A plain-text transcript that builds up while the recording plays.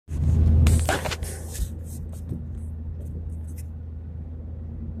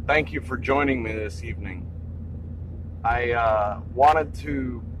Thank you for joining me this evening. I wanted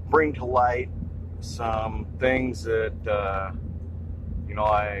to bring to light some things that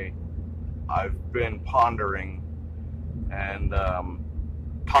I've been pondering and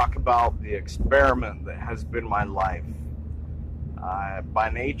talk about the experiment that has been my life. By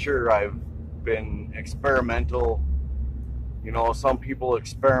nature, I've been experimental. Some people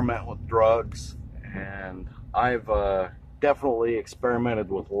experiment with drugs, and I've definitely experimented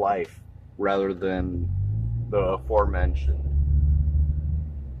with life rather than the aforementioned.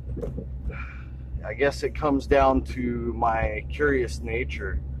 I guess it comes down to my curious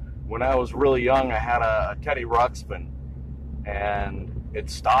nature. When I was really young, I had a Teddy Ruxpin, and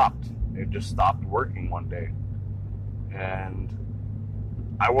it stopped. It just stopped working one day, and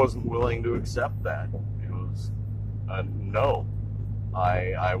I wasn't willing to accept that. It was no.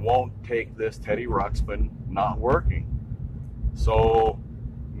 I won't take this Teddy Ruxpin not working. So,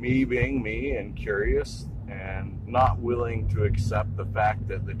 me being me and curious and not willing to accept the fact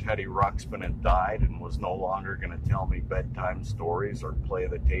that the Teddy Ruxpin had died and was no longer going to tell me bedtime stories or play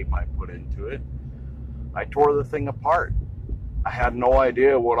the tape I put into it, I tore the thing apart. I had no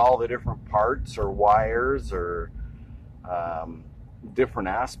idea what all the different parts or wires or different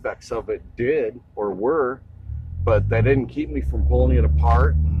aspects of it did or were, but that didn't keep me from pulling it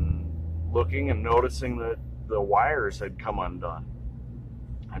apart and looking and noticing that the wires had come undone.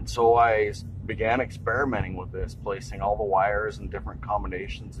 And so I began experimenting with this, placing all the wires in different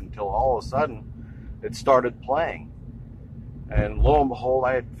combinations until all of a sudden it started playing. And lo and behold,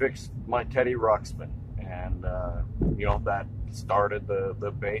 I had fixed my Teddy Ruxpin. And, that started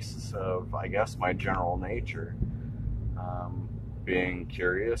the basis of, I guess, my general nature. Being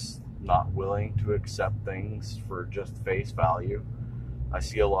curious, not willing to accept things for just face value. I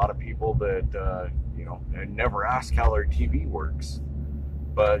see a lot of people that, never ask how their TV works.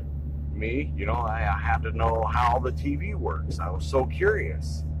 But me, I had to know how the TV works. I was so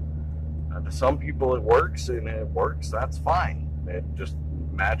curious. To some people it works, and it works, that's fine. It just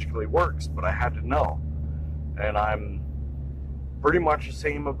magically works, but I had to know. And I'm pretty much the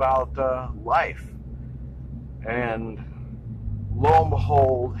same about life. And lo and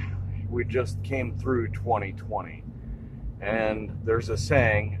behold, we just came through 2020. And there's a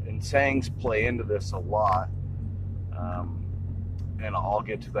saying, and sayings play into this a lot, and I'll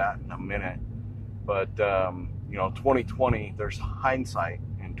get to that in a minute. But 2020, there's hindsight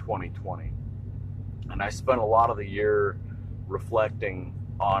in 2020, and I spent a lot of the year reflecting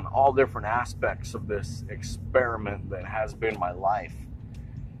on all different aspects of this experiment that has been my life,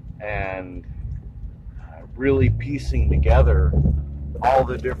 and really piecing together all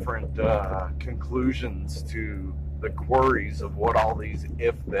the different conclusions to the queries of what all these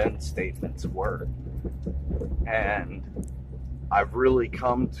if-then statements were. And I've really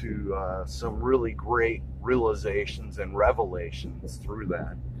come to some really great realizations and revelations through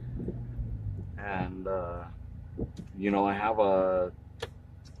that. And, I have a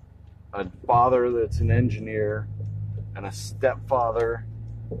father that's an engineer and a stepfather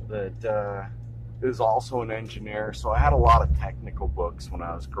that is also an engineer. So I had a lot of technical books when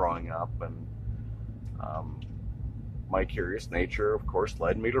I was growing up, and my curious nature, of course,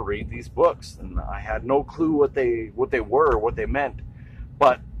 led me to read these books, and I had no clue what they were, what they meant,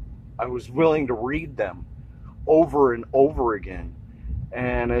 but I was willing to read them over and over again.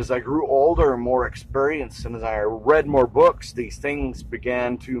 And as I grew older and more experienced, and as I read more books, these things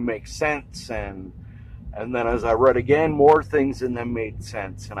began to make sense, and then as I read again, more things in them made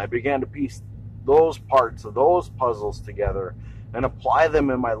sense, and I began to piece those parts of those puzzles together and apply them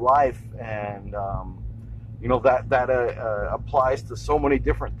in my life. And that applies to so many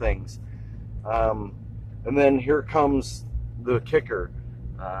different things. And then here comes the kicker.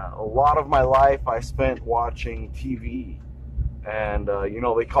 A lot of my life I spent watching TV, and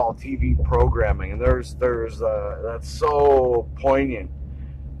they call TV programming, and there's that's so poignant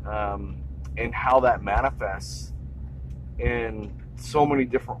in how that manifests in so many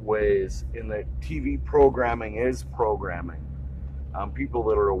different ways. In that TV programming is programming. People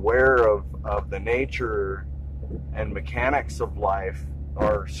that are aware of the nature and mechanics of life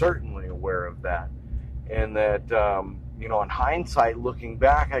are certainly aware of that. And that, in hindsight, looking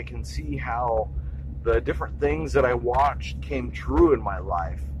back, I can see how the different things that I watched came true in my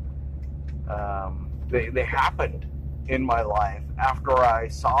life. They happened in my life after I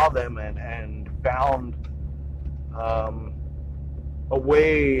saw them and found a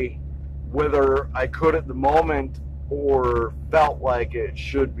way, whether I could at the moment or felt like it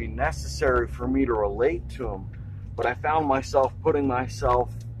should be necessary for me to relate to them. But I found myself putting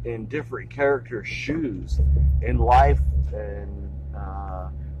myself in different characters' shoes in life, and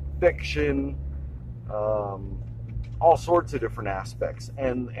fiction, all sorts of different aspects,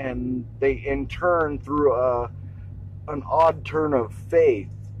 and they in turn, through an odd turn of faith,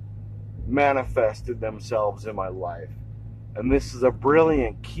 manifested themselves in my life. And this is a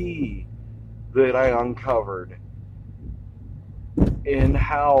brilliant key that I uncovered in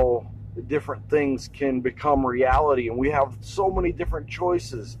how different things can become reality, and we have so many different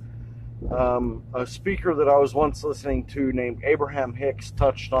choices. A speaker that I was once listening to named Abraham Hicks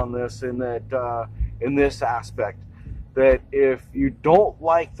touched on this in this aspect, that if you don't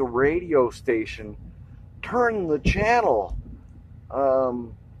like the radio station, turn the channel.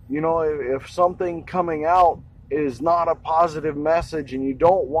 If something coming out is not a positive message and you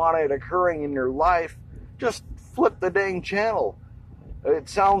don't want it occurring in your life, just flip the dang channel. It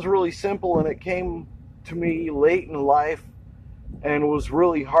sounds really simple, and it came to me late in life and was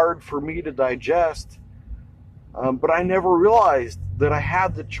really hard for me to digest. But I never realized that I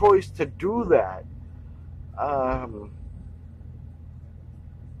had the choice to do that.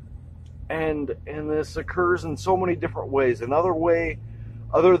 And this occurs in so many different ways. Another way,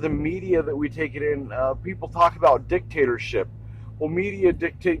 other than media that we take it in, people talk about dictatorship. Well, media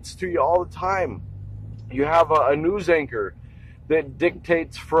dictates to you all the time. You have a news anchor that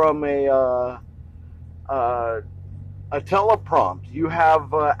dictates from a teleprompt. You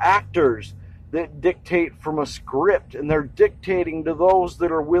have actors that dictate from a script, and they're dictating to those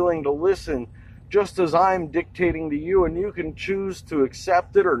that are willing to listen, just as I'm dictating to you, and you can choose to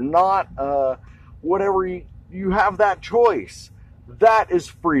accept it or not. Whatever you have that choice. That is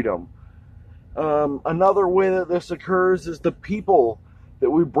freedom. Another way that this occurs is the people that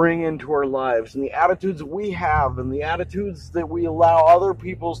we bring into our lives, and the attitudes that we have, and the attitudes that we allow other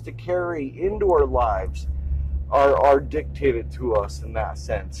peoples to carry into our lives are dictated to us in that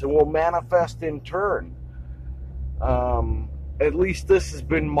sense, and will manifest in turn. At least this has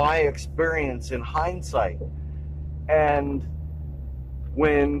been my experience in hindsight. And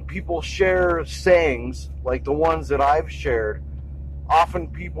when people share sayings like the ones that I've shared, often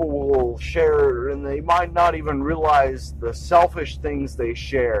people will share, and they might not even realize the selfish things they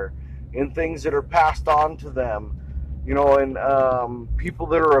share, and things that are passed on to them, and people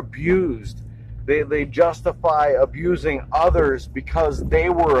that are abused, they justify abusing others because they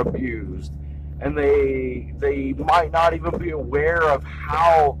were abused, and they might not even be aware of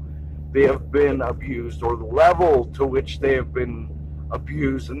how they have been abused or the level to which they have been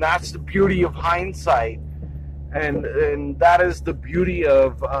abused. And that's the beauty of hindsight. And that is the beauty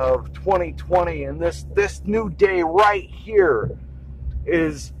of 2020, and this new day right here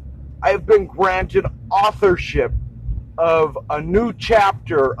is I've been granted authorship of a new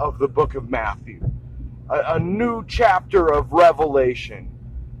chapter of the book of Matthew, a new chapter of Revelation,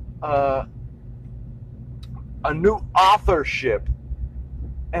 a new authorship,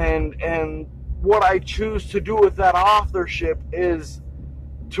 and what I choose to do with that authorship is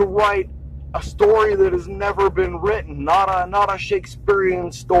to write a story that has never been written, not a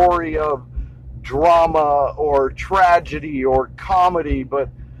Shakespearean story of drama or tragedy or comedy, but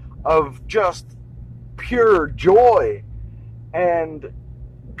of just pure joy and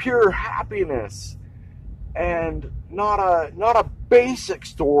pure happiness, and not a basic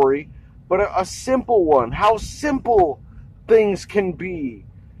story, but a simple one. How simple things can be,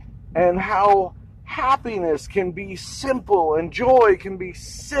 and how happiness can be simple, and joy can be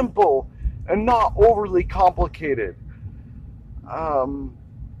simple and not overly complicated.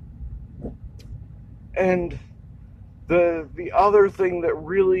 And the other thing that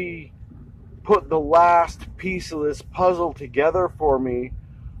really put the last piece of this puzzle together for me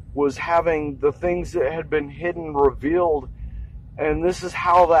was having the things that had been hidden revealed. And this is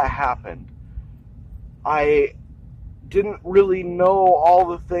how that happened. I didn't really know all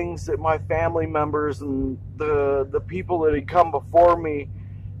the things that my family members and the people that had come before me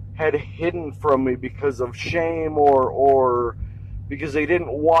had hidden from me because of shame or because they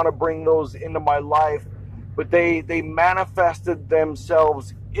didn't want to bring those into my life. But they manifested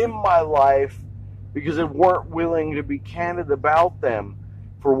themselves in my life because they weren't willing to be candid about them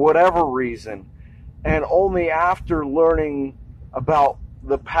for whatever reason. And only after learning about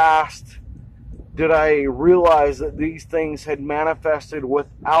the past did I realize that these things had manifested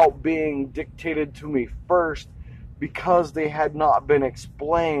without being dictated to me first, because they had not been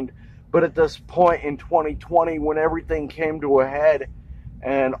explained. But at this point in 2020, when everything came to a head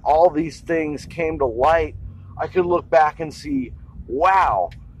and all these things came to light, I could look back and see,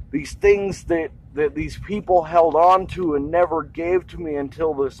 wow, these things that these people held on to and never gave to me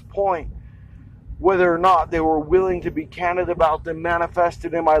until this point, whether or not they were willing to be candid about them,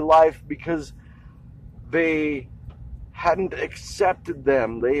 manifested in my life because they hadn't accepted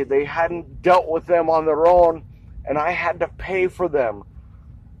them. They hadn't dealt with them on their own, and I had to pay for them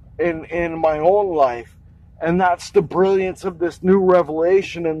in my own life. And that's the brilliance of this new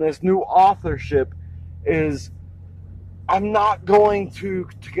revelation and this new authorship, is I'm not going to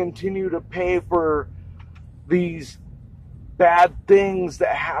continue to pay for these bad things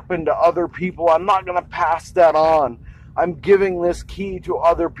that happen to other people. I'm not going to pass that on. I'm giving this key to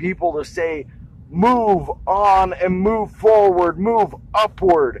other people to say, move on and move forward, move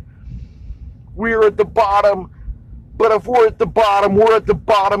upward. We're at the bottom, but if we're at the bottom, we're at the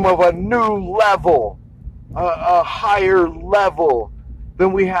bottom of a new level, a higher level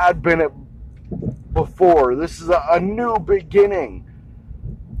than we had been at before. This is a new beginning.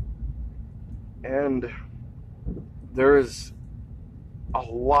 And there's a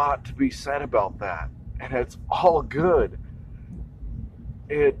lot to be said about that. And it's all good.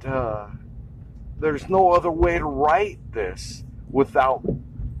 There's no other way to write this without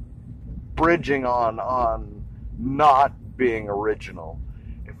bridging on not being original.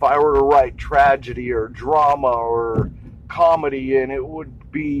 If I were to write tragedy or drama or comedy, and it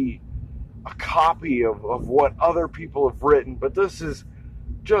would be a copy of what other people have written, but this is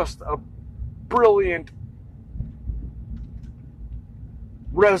just a brilliant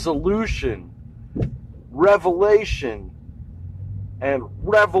resolution, revelation, and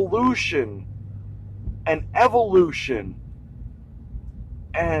revolution, and evolution,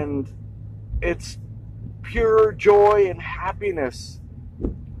 and it's pure joy and happiness,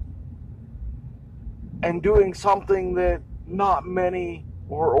 and doing something that not many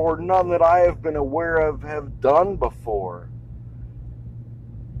or none that I have been aware of have done before.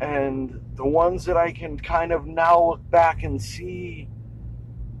 And the ones that I can kind of now look back and see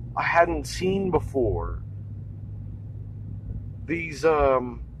I hadn't seen before. These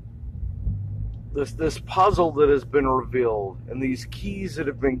this puzzle that has been revealed and these keys that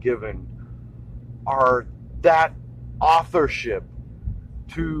have been given are that authorship,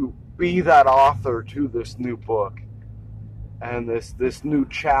 to be that author to this new book and this new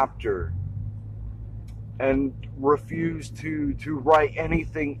chapter, and refuse to write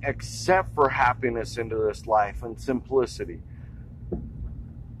anything except for happiness into this life and simplicity.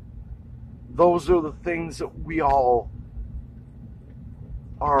 Those are the things that we all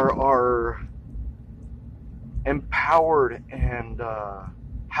are empowered and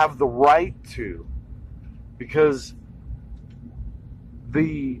have the right to, because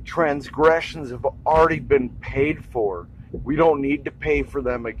the transgressions have already been paid for. We don't need to pay for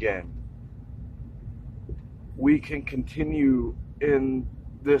them again. We can continue in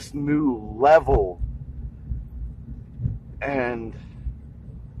this new level, and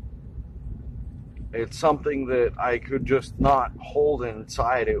it's something that I could just not hold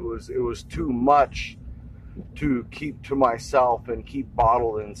inside. It was too much to keep to myself and keep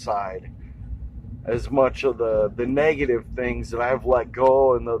bottled inside. As much of the negative things that I've let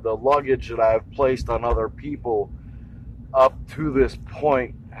go and the luggage that I've placed on other people up to this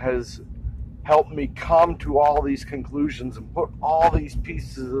point has helped me come to all these conclusions and put all these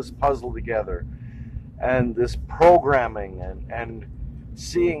pieces of this puzzle together, and this programming and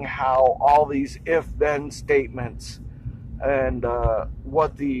seeing how all these if-then statements and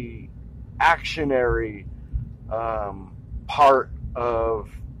what the actionary part of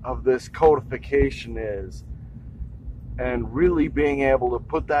this codification is, and really being able to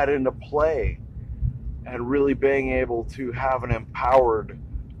put that into play, and really being able to have an empowered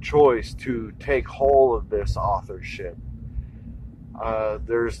choice to take hold of this authorship.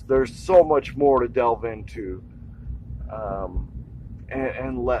 There's so much more to delve into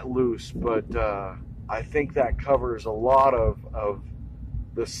and let loose, but I think that covers a lot of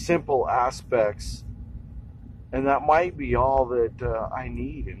the simple aspects, and that might be all that I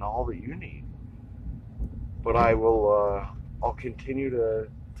need and all that you need. But I'll continue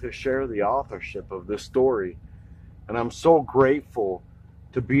to share the authorship of this story, and I'm so grateful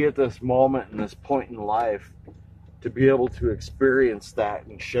to be at this moment and this point in life, to be able to experience that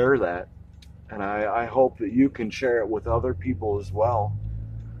and share that. And I hope that you can share it with other people as well,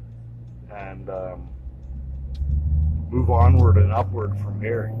 and move onward and upward from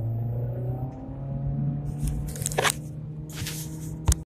here.